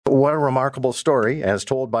What a remarkable story, as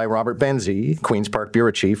told by Robert Benzie, Queen's Park bureau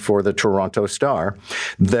chief for the Toronto Star,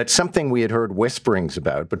 that something we had heard whisperings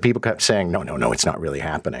about, but people kept saying, no, it's not really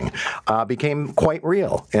happening, became quite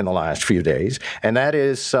real in the last few days. And that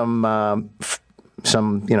is some, I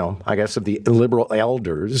guess, of the Liberal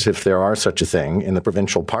elders, if there are such a thing, in the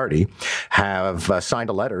provincial party, have signed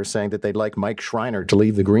a letter saying that they'd like Mike Schreiner to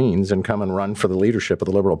leave the Greens and come and run for the leadership of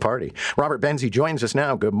the Liberal Party. Robert Benzie joins us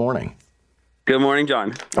now. Good morning. Good morning,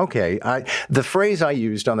 John. Okay. The phrase I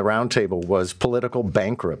used on the roundtable was political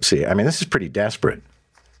bankruptcy. I mean, this is pretty desperate.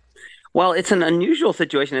 Well, it's an unusual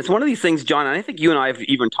situation. It's one of these things, John, and I think you and I have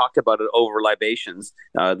even talked about it over libations,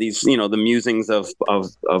 the musings of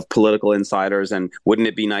political insiders, and wouldn't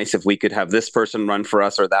it be nice if we could have this person run for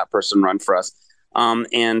us or that person run for us?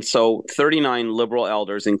 And so 39 Liberal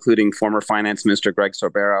elders, including former Finance Minister Greg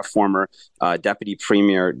Sorbera, former Deputy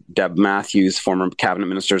Premier Deb Matthews, former Cabinet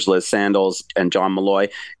Ministers Liz Sandals and John Malloy,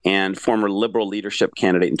 and former Liberal leadership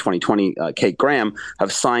candidate in 2020, Kate Graham,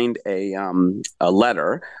 have signed a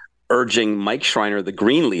letter urging Mike Schreiner, the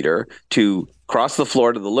Green leader, to cross the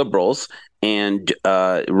floor to the Liberals and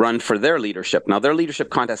run for their leadership. Now, their leadership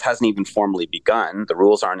contest hasn't even formally begun. The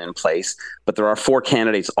rules aren't in place, but there are 4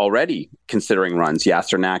 candidates already considering runs: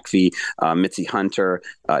 Yasser Naqvi, Mitzi Hunter,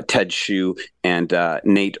 Ted Hsu, and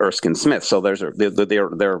Nate Erskine-Smith. So there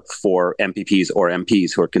are 4 MPPs or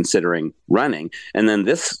MPs who are considering running. And then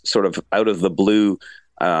this sort of out of the blue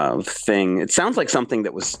thing, it sounds like something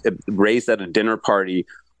that was raised at a dinner party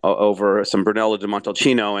over some Brunello di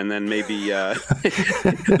Montalcino, and then maybe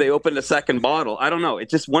they opened a second bottle. I don't know. It's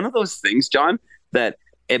just one of those things, John, but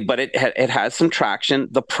it has some traction.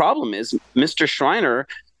 The problem is Mr. Schreiner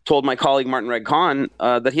told my colleague Martin Redcon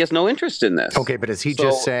that he has no interest in this. Okay, but is he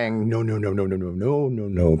just saying,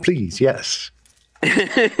 no, please, yes?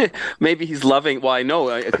 Maybe he's loving. Well, I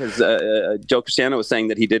know because Joe Cristiano was saying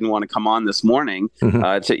that he didn't want to come on this morning. He's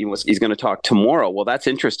going to talk tomorrow. Well, that's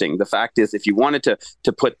interesting. The fact is, if you wanted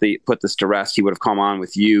to put this to rest, he would have come on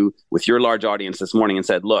with you, with your large audience this morning, and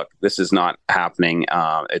said, "Look, this is not happening.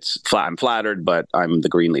 It's flat. I'm flattered, but I'm the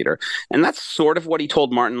Green leader." And that's sort of what he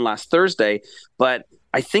told Martin last Thursday. But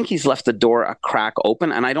I think he's left the door a crack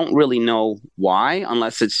open, and I don't really know why,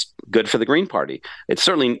 unless it's good for the Green Party. It's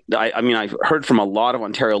certainly, I've heard from a lot of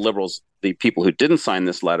Ontario Liberals, the people who didn't sign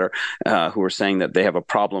this letter, who are saying that they have a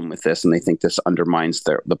problem with this, and they think this undermines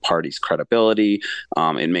the party's credibility.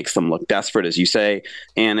 It makes them look desperate, as you say,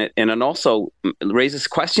 and it also raises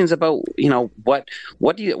questions about, what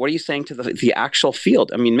are you saying to the actual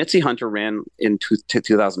field? I mean, Mitzi Hunter ran in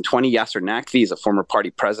 2020. Yasser Naqvi is a former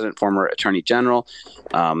party president, former attorney general.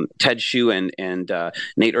 Ted Hsu and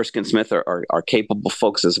Nate Erskine-Smith are capable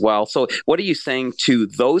folks as well. So what are you saying to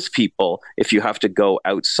those people if you have to go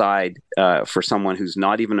outside for someone who's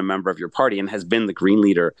not even a member of your party and has been the Green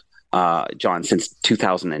leader, John, since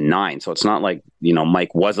 2009? So it's not like,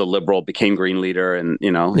 Mike was a Liberal, became Green leader, and,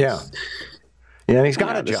 Yeah. Yeah, and he's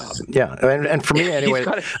got a job. Yeah, and for me anyway,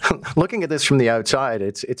 looking at this from the outside,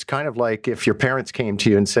 it's kind of like if your parents came to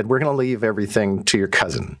you and said, "We're going to leave everything to your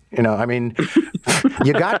cousin."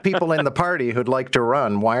 You got people in the party who'd like to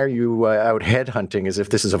run. Why are you out headhunting as if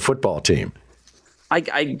this is a football team?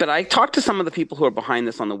 But I talked to some of the people who are behind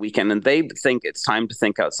this on the weekend, and they think it's time to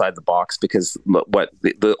think outside the box because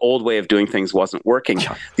the old way of doing things wasn't working.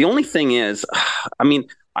 Yeah. The only thing is,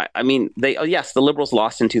 the Liberals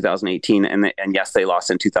lost in 2018, and yes, they lost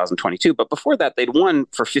in 2022. But before that, they'd won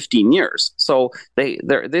for 15 years. So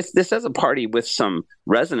this is a party with some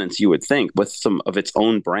resonance, you would think, with some of its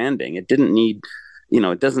own branding. It didn't need.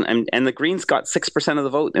 It doesn't, and the Greens got 6% of the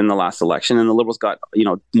vote in the last election, and the Liberals got,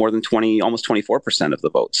 more than 20, almost 24% of the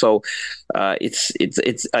vote. So I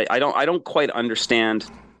don't quite understand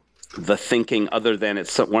the thinking, other than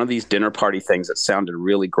it's one of these dinner party things that sounded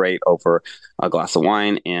really great over a glass of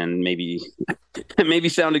wine, and maybe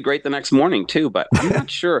sounded great the next morning too. But I'm not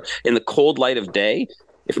sure in the cold light of day.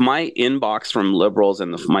 If my inbox from Liberals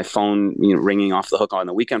and my phone ringing off the hook on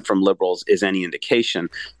the weekend from Liberals is any indication,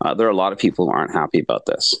 there are a lot of people who aren't happy about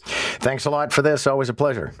this. Thanks a lot for this. Always a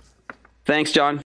pleasure. Thanks, John.